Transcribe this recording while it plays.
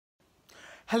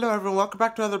Hello everyone, welcome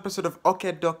back to another episode of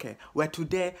Dokeea, where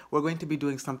today we're going to be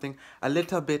doing something a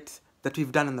little bit that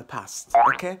we've done in the past,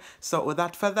 okay? So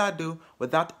without further ado,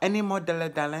 without any more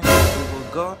dilly-dallying, we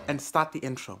will go and start the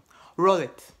intro. Roll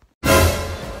it.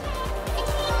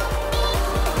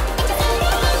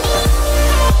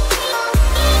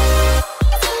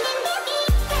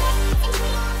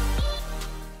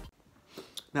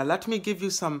 Now let me give you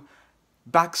some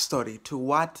backstory to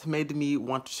what made me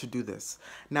want to do this.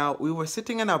 Now, we were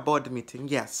sitting in our board meeting.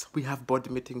 Yes, we have board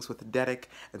meetings with Derek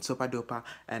and Sopadopa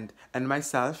and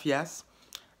myself, yes.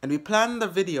 And we planned the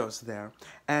videos there.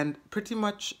 And pretty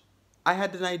much I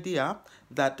had an idea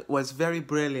that was very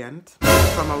brilliant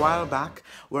from a while back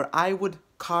where I would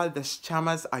call the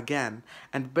scammers again.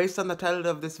 And based on the title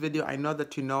of this video, I know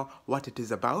that you know what it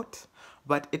is about.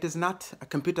 But it is not a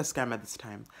computer scammer this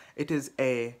time. It is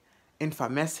a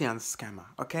information scammer,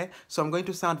 okay? So I'm going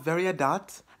to sound very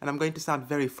adult and I'm going to sound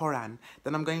very foreign.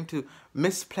 Then I'm going to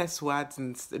misplace words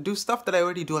and do stuff that I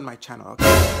already do on my channel,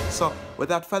 okay? So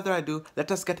without further ado,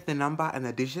 let us get the number and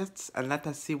the digits and let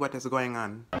us see what is going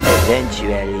on.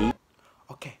 Eventually.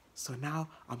 Okay, so now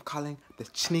I'm calling the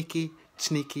sneaky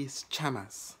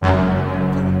scammers.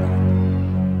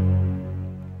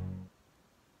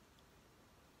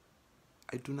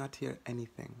 I do not hear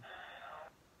anything.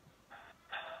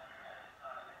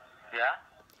 Yeah?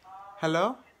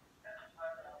 Hello?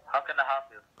 How can I help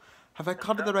you? Have I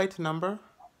called the right number?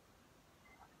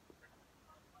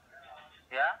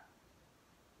 Yeah?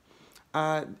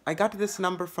 I got this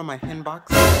number from my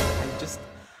inbox.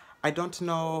 I don't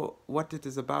know what it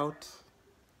is about,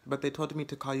 but they told me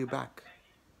to call you back.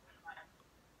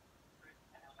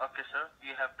 Okay, sir.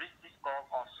 You have reached this call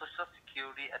on Social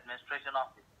Security Administration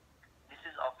Office. This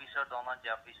is Officer Donald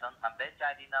Jefferson. My badge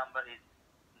ID number is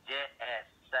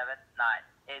JS798623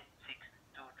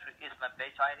 is my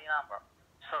badge ID number.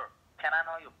 Sir, can I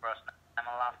know your first name and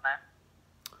last name?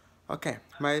 Okay,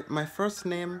 my first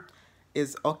name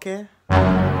is Okeea. Sir,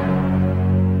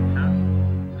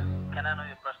 can I know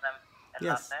your first name and Yes,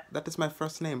 last name? that is my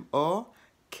first name.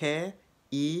 Okeea.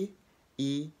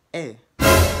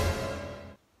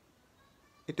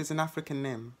 It is an African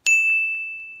name.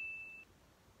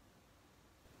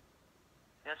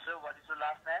 Yes, sir. What is your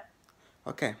last name?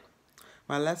 Okay,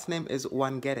 my last name is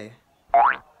Wangere.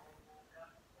 How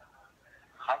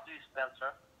do you spell,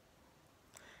 sir?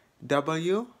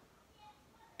 Wangere.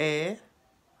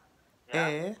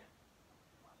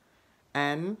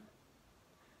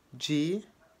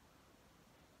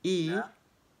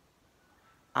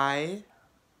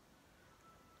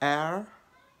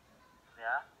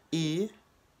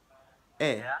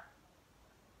 Yeah?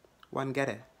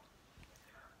 Wangere.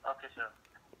 Okay, sir.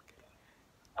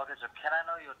 Okay, sir. Can I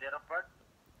know your date of birth?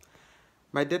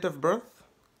 My date of birth?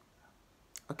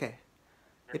 Okay.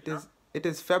 Yes, It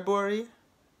is February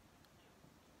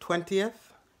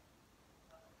 20th,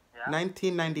 Yeah?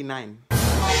 1999.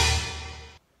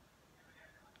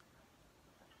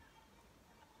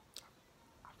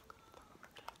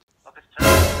 Okay, sir.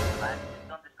 I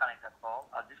don't disconnect the call.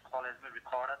 This call has been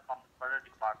recorded from the further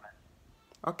department.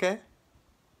 Okay.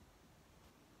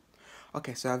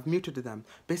 Okay, so I've muted them.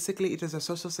 Basically, it is a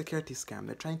social security scam.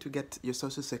 They're trying to get your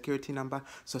social security number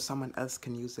so someone else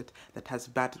can use it that has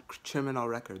bad criminal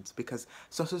records, because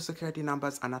social security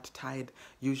numbers are not tied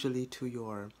usually to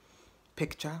your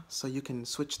picture, so you can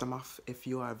switch them off if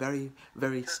you are very,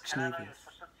 very Sir, can I know your sneaky.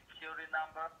 social security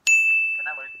number? Can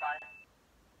I verify?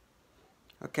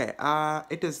 Okay,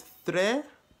 it is 3, Hello?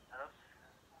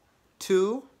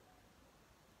 2,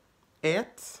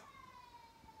 8,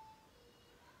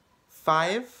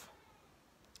 5,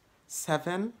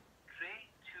 7, 3,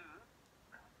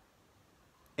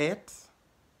 2, 8. Sir,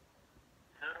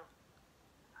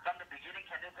 from the beginning,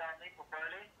 can you tell me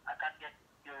properly? I can't get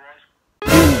your voice.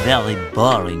 2 very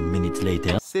boring minutes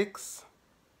later. 6,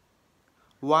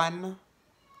 1,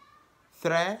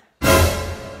 3,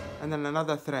 and then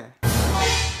another 3. So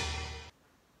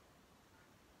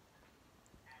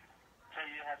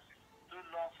you have too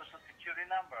long social security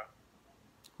number.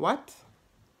 What?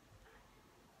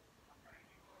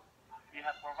 You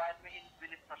have provided me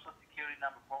invalid social security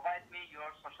number. Provide me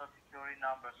your social security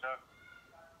number, sir.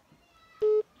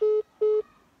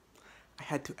 I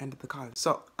had to end the call.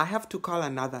 So I have to call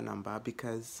another number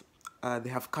because they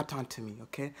have cut on to me,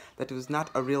 okay? That was not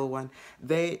a real one.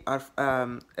 They are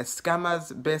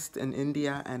scammers based in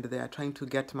India, and they are trying to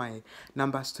get my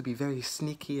numbers to be very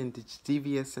sneaky and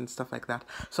devious and stuff like that.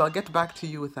 So I'll get back to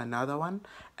you with another one,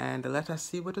 and let us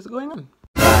see what is going on.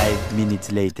 5 minutes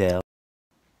later.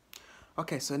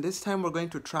 Okay, so this time we're going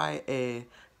to try a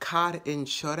car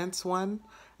insurance one,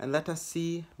 and let us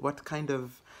see what kind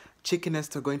of cheekiness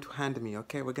they're going to hand me,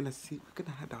 okay? We're gonna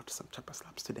head out to some chopper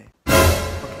slaps today.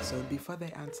 Okay, so before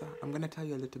they answer, I'm gonna tell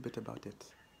you a little bit about it.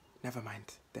 Never mind,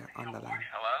 they're on the line.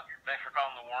 Hello? Thanks for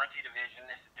calling the warranty division.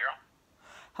 This is Daryl.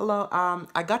 Hello,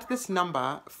 I got this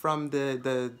number from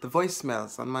the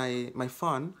voicemails on my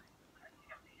phone,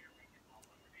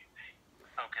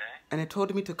 Okay. and it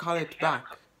told me to call it back.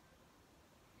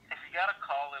 If you got a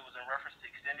call, it was in reference to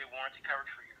extended warranty coverage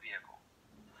for your vehicle.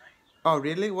 Oh,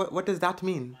 really? What does that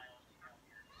mean?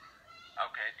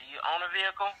 Okay. Do you own a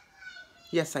vehicle?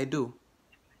 Yes, I do.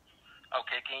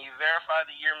 Okay. Can you verify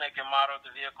the year, make, and model of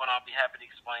the vehicle, and I'll be happy to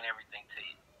explain everything to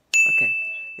you. Okay.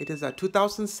 It is a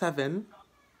 2007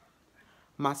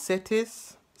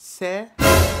 Mercedes C300.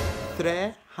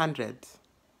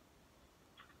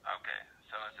 Okay.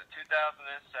 So it's a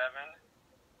 2007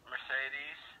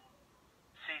 Mercedes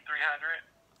C300?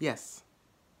 Yes.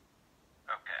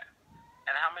 Okay.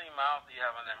 And how many miles do you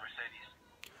have on that Mercedes?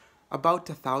 About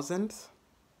 1,000?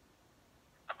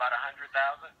 About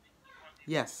 100,000?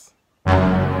 Yes.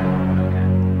 Okay.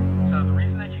 So the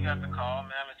reason that you got the call,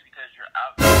 ma'am, is because you're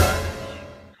outside of the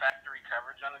factory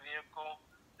coverage on the vehicle.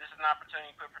 This is an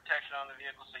opportunity to put protection on the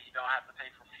vehicle so you don't have to pay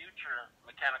for future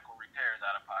mechanical repairs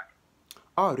out of pocket.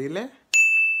 Oh, really?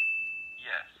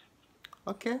 Yes.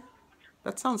 Okay.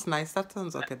 That sounds nice. That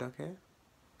sounds okay, okay.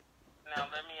 Now,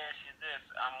 let me ask you this.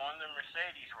 I'm on the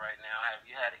Mercedes right now. Have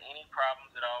you had any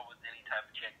problems at all with any type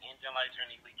of check engine lights or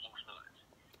any leaking fluids?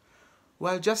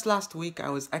 Well, just last week I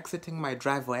was exiting my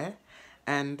driveway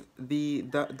and the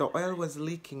oil was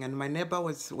leaking and my neighbor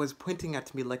was pointing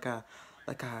at me like a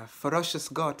ferocious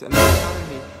goat and was telling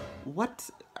me what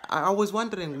I was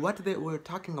wondering what they were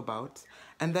talking about,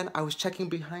 and then I was checking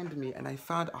behind me and I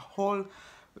found a whole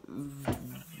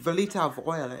velita of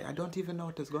oil. I don't even know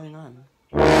what is going on.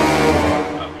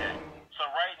 Okay. So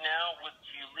right now, with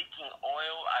you leaking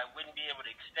oil, I wouldn't be able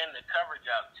to extend the coverage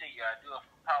out to you. I do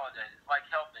apologize. It's like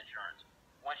health insurance.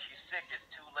 Once you're sick, it's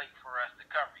too late for us to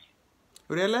cover you.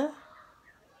 Really?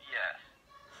 Yes.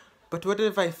 But what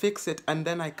if I fix it and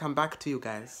then I come back to you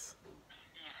guys?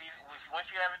 You see, once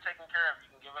you have it taken care of, you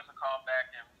can give us a call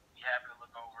back and we'd be happy to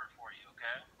look over it for you,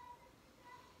 okay?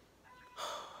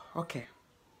 Okay.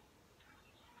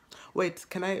 Wait,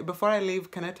 before I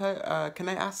leave, can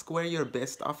I ask where you're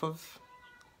based off of?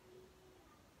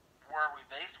 Where are we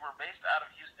based? We're based out of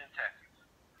Houston, Texas.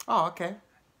 Oh, okay.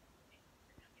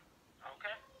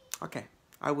 Okay? Okay,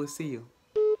 I will see you.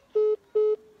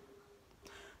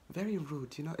 Very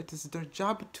rude, you know, it is their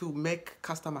job to make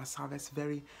customer service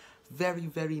very, very,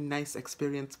 very nice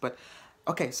experience, but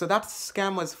okay, so that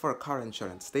scam was for car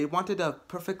insurance. They wanted a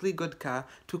perfectly good car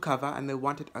to cover and they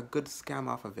wanted a good scam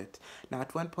off of it. Now,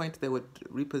 at one point, they would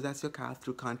repossess your car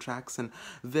through contracts and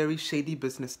very shady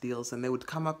business deals, and they would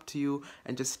come up to you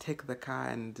and just take the car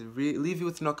and leave you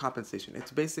with no compensation.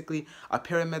 It's basically a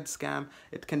pyramid scam.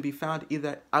 It can be found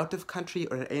either out of country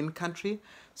or in country,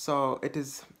 so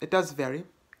it does vary.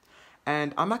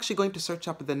 And I'm actually going to search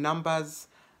up the numbers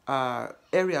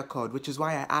area code, which is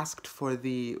why I asked for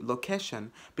the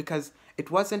location, because it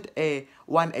wasn't a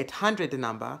 1-800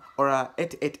 number or a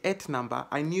 888 number.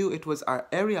 I knew it was our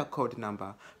area code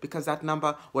number because that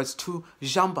number was too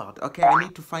jumbled. Okay, I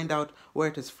need to find out where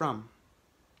it is from.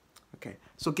 Okay,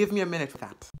 so give me a minute for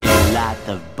that. A lot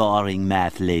of boring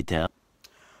math later.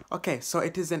 Okay, so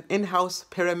it is an in-house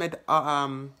pyramid,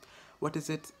 what is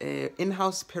it?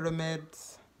 In-house pyramid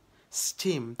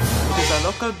scheme. It is a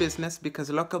local business because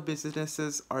local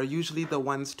businesses are usually the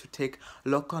ones to take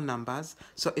local numbers.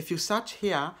 So if you search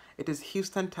here, it is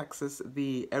Houston, Texas,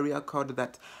 the area code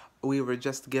that we were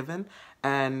just given,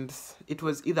 and it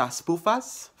was either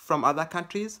spoofers from other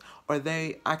countries or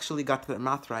they actually got their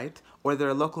math right or they're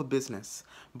a local business.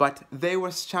 But they were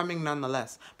scamming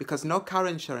nonetheless because no car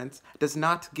insurance does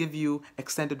not give you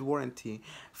extended warranty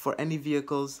for any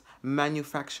vehicles,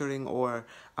 manufacturing, or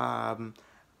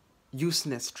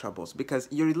useness troubles, because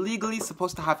you're legally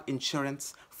supposed to have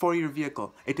insurance for your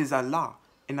vehicle. It is a law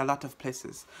in a lot of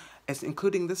places, as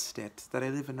including this state that I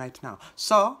live in right now.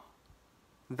 So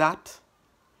that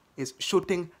is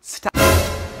shooting stuff.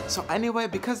 So anyway,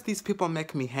 because these people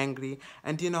make me hangry,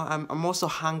 and you know, I'm also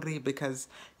hungry because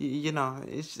you know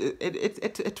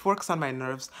it works on my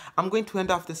nerves. I'm going to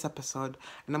end off this episode,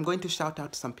 and I'm going to shout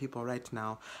out to some people right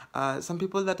now. Some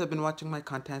people that have been watching my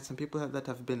content, some people that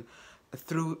have been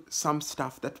through some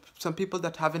stuff, that some people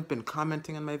that haven't been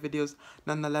commenting on my videos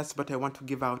nonetheless, but I want to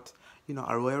give out,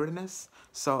 awareness.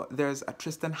 So there's a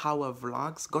Tristan Hauer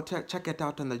vlogs. Go check it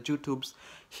out on the YouTubes.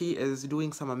 He is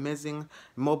doing some amazing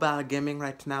mobile gaming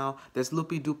right now. There's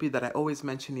Loopy Doopy that I always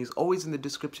mention. He's always in the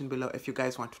description below if you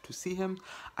guys want to see him.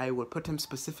 I will put him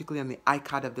specifically on the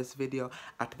iCard of this video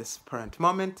at this current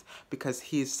moment because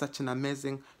he is such an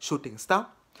amazing shooting star.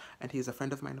 And he's a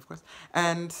friend of mine, of course.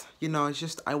 And, it's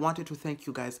just, I wanted to thank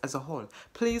you guys as a whole.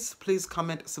 Please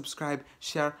comment, subscribe,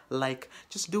 share, like.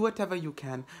 Just do whatever you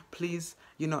can. Please,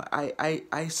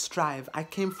 I strive. I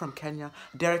came from Kenya.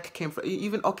 Derek came from,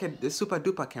 even, okay, the Super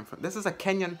Duper came from. This is a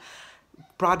Kenyan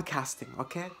broadcasting,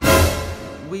 okay?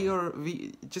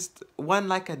 We just one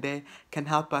like a day can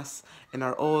help us in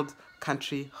our old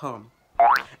country home.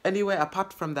 Anyway,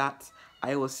 apart from that,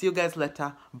 I will see you guys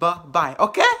later. Bye,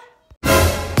 okay?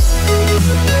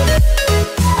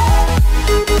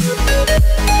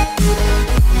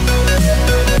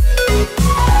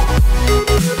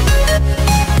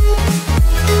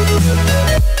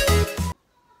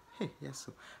 Hey, yes,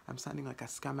 I'm sounding like a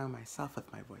scammer myself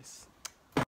with my voice.